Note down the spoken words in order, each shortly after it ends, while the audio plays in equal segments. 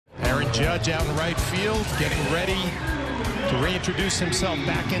Judge out in right field, getting ready to reintroduce himself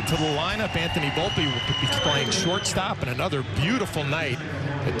back into the lineup. Anthony Volpe will be playing shortstop, and another beautiful night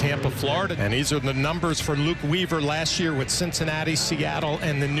at Tampa, Florida. And these are the numbers for Luke Weaver last year with Cincinnati, Seattle,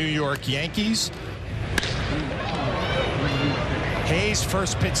 and the New York Yankees. Hayes,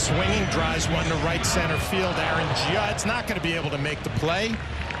 first pitch swinging, drives one to right center field. Aaron Judge not going to be able to make the play.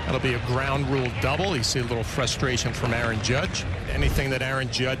 That'll be a ground rule double. You see a little frustration from Aaron Judge. Anything that Aaron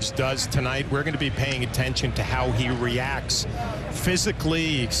Judge does tonight, we're going to be paying attention to how he reacts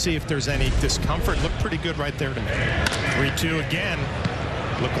physically, see if there's any discomfort. Looked pretty good right there to me. 3-2 again.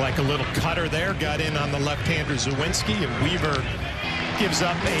 Looked like a little cutter there. Got in on the left-hander Zawinski, and Weaver gives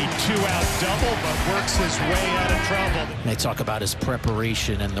up a 2-out double, but works his way out of trouble. They talk about his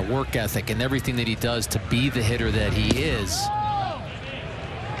preparation and the work ethic and everything that he does to be the hitter that he is.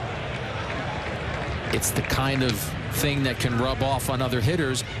 It's the kind of thing that can rub off on other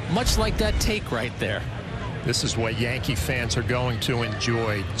hitters, much like that take right there. This is what Yankee fans are going to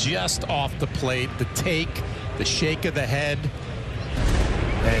enjoy. Just off the plate, the take, the shake of the head,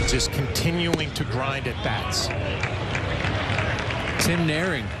 and just continuing to grind at bats. Tim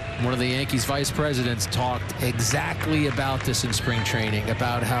Naring, one of the Yankees vice presidents, talked exactly about this in spring training,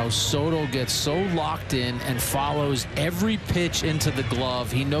 about how Soto gets so locked in and follows every pitch into the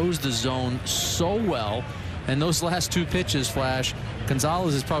glove. He knows the zone so well. And those last two pitches, Flash,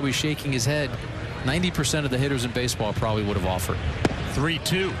 Gonzalez is probably shaking his head. 90% of the hitters in baseball probably would have offered.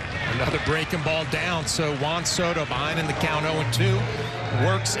 3-2. Another breaking ball down. So Juan Soto behind in the count 0-2.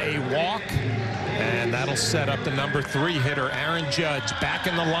 Works a walk. And that'll set up the number 3 hitter, Aaron Judge, back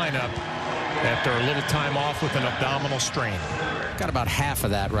in the lineup after a little time off with an abdominal strain. Got about half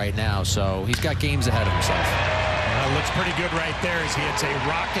of that right now, so he's got games ahead of himself. Looks pretty good right there as he hits a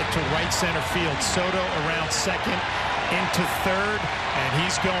rocket to right center field. Soto around second into third, and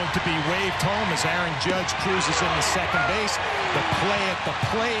he's going to be waved home as Aaron Judge cruises into second base. The play at the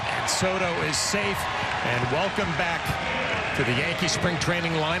plate, and Soto is safe. And welcome back to the Yankee spring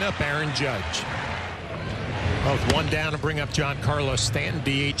training lineup, Aaron Judge. With one down to bring up Giancarlo Stanton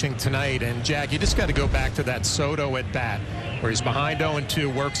DHing tonight. And Jack, you just got to go back to that Soto at bat where he's behind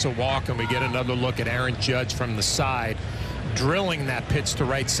 0-2, works a walk, and we get another look at Aaron Judge from the side drilling that pitch to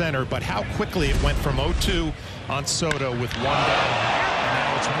right center. But how quickly it went from 0-2 on Soto with one down, and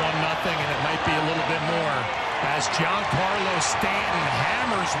now it's 1-0, and it might be a little bit more as Giancarlo Stanton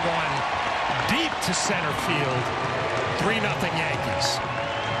hammers one deep to center field. 3-0 Yankees.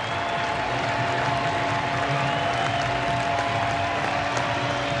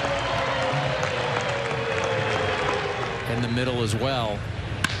 In the middle as well,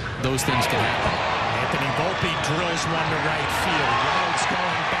 those things can happen. Anthony Volpe drills one to right field. Reynolds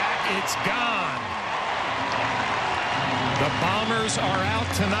going back. It's gone. The Bombers are out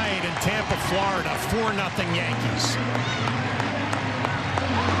tonight in Tampa, Florida. 4-0 Yankees.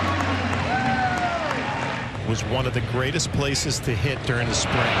 Was one of the greatest places to hit during the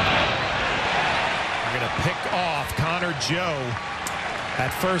spring. We're going to pick off Connor Joe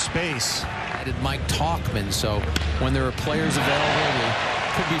at first base. Added Mike Talkman, so when there are players available, they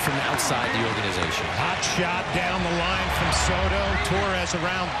could be from outside the organization. Hot shot down the line from Soto. Torres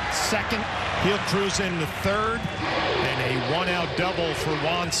around second. He'll cruise into third, and a 1-out double for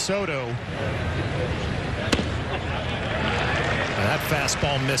Juan Soto. And that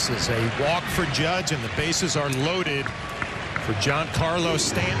fastball misses. A walk for Judge, and the bases are loaded for Giancarlo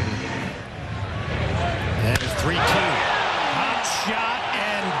Stanton. And 3-2. Hot shot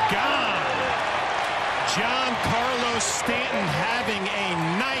and gone. Giancarlo Stanton having a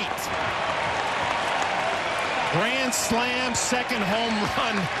night. Grand slam, second home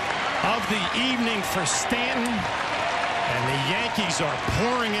run of the evening for Stanton. And the Yankees are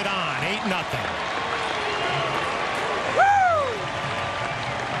pouring it on. 8-0.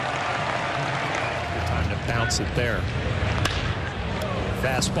 Time to bounce it there.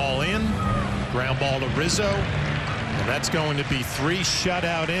 Fastball in. Ground ball to Rizzo. And that's going to be 3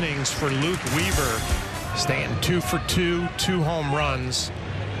 shutout innings for Luke Weaver. Stanton 2 for 2, 2 home runs,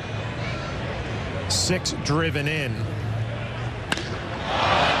 6 driven in. And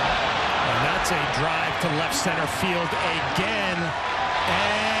that's a drive to left center field again,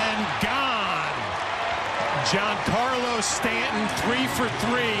 and gone. Giancarlo Stanton 3 for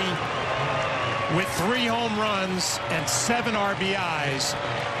 3 with 3 home runs and 7 RBIs.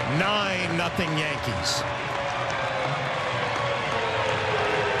 9-0 Yankees.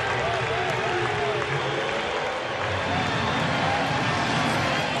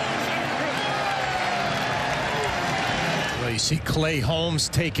 You see Clay Holmes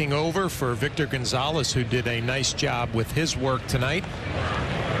taking over for Victor Gonzalez, who did a nice job with his work tonight.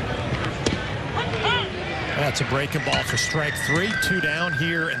 That's a breaking ball for strike 3. 2 down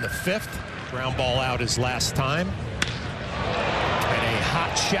here in the 5th. Ground ball out his last time. And a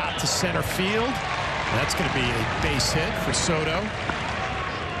hot shot to center field. That's going to be a base hit for Soto.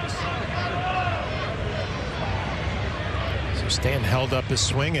 So Stanton held up his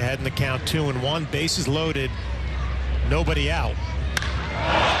swing ahead in the count 2-1. Bases loaded. Nobody out.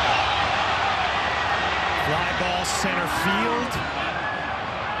 Fly ball center field.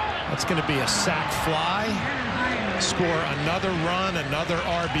 That's going to be a sac fly. Score another run, another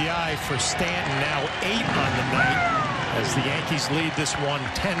RBI for Stanton. Now 8 on the night as the Yankees lead this one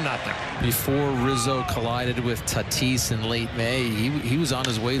 10-0. Before Rizzo collided with Tatis in late May, he was on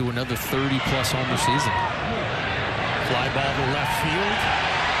his way to another 30-plus homer season. Fly ball to left field.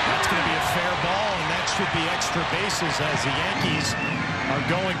 That's going to be a fair ball, and that should be extra bases as the Yankees are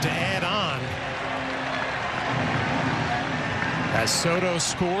going to add on. As Soto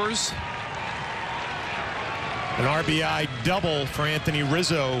scores, an RBI double for Anthony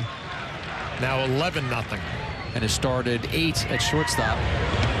Rizzo, now 11-0. And it started 8 at shortstop.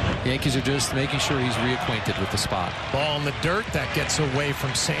 The Yankees are just making sure he's reacquainted with the spot. Ball in the dirt, that gets away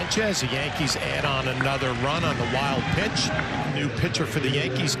from Sanchez. The Yankees add on another run on the wild pitch. New pitcher for the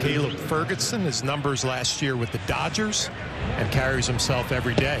Yankees, Caleb Ferguson. His numbers last year with the Dodgers, and carries himself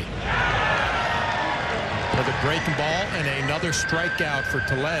every day. Another breaking ball and another strikeout for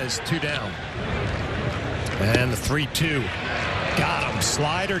Tellez. 2 down. And the 3-2. Got him.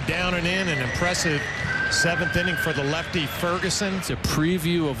 Slider down and in. An impressive 7th inning for the lefty Ferguson. It's a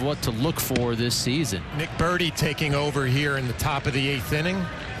preview of what to look for this season. Nick Birdie taking over here in the top of the 8th inning.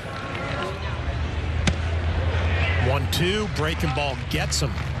 1-2. Breaking ball gets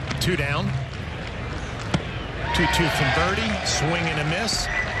him. 2 down. 2-2 from Birdie. Swing and a miss.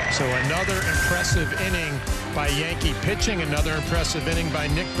 So another impressive inning by Yankee pitching. Another impressive inning by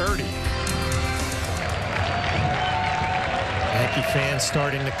Nick Birdie. Yankee fans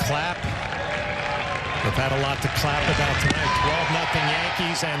starting to clap. They've had a lot to clap about tonight. 12-0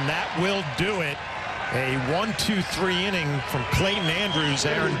 Yankees, and that will do it. A 1-2-3 inning from Clayton Andrews.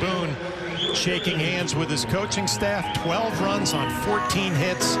 Aaron Boone shaking hands with his coaching staff. 12 runs on 14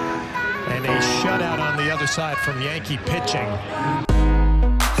 hits, and a shutout on the other side from Yankee pitching.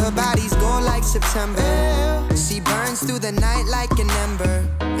 Her body's gold like September. She burns through the night like an ember.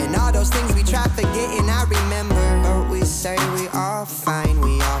 And all those things we try forgetting, I remember. But we say we all fine,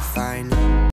 we all fine.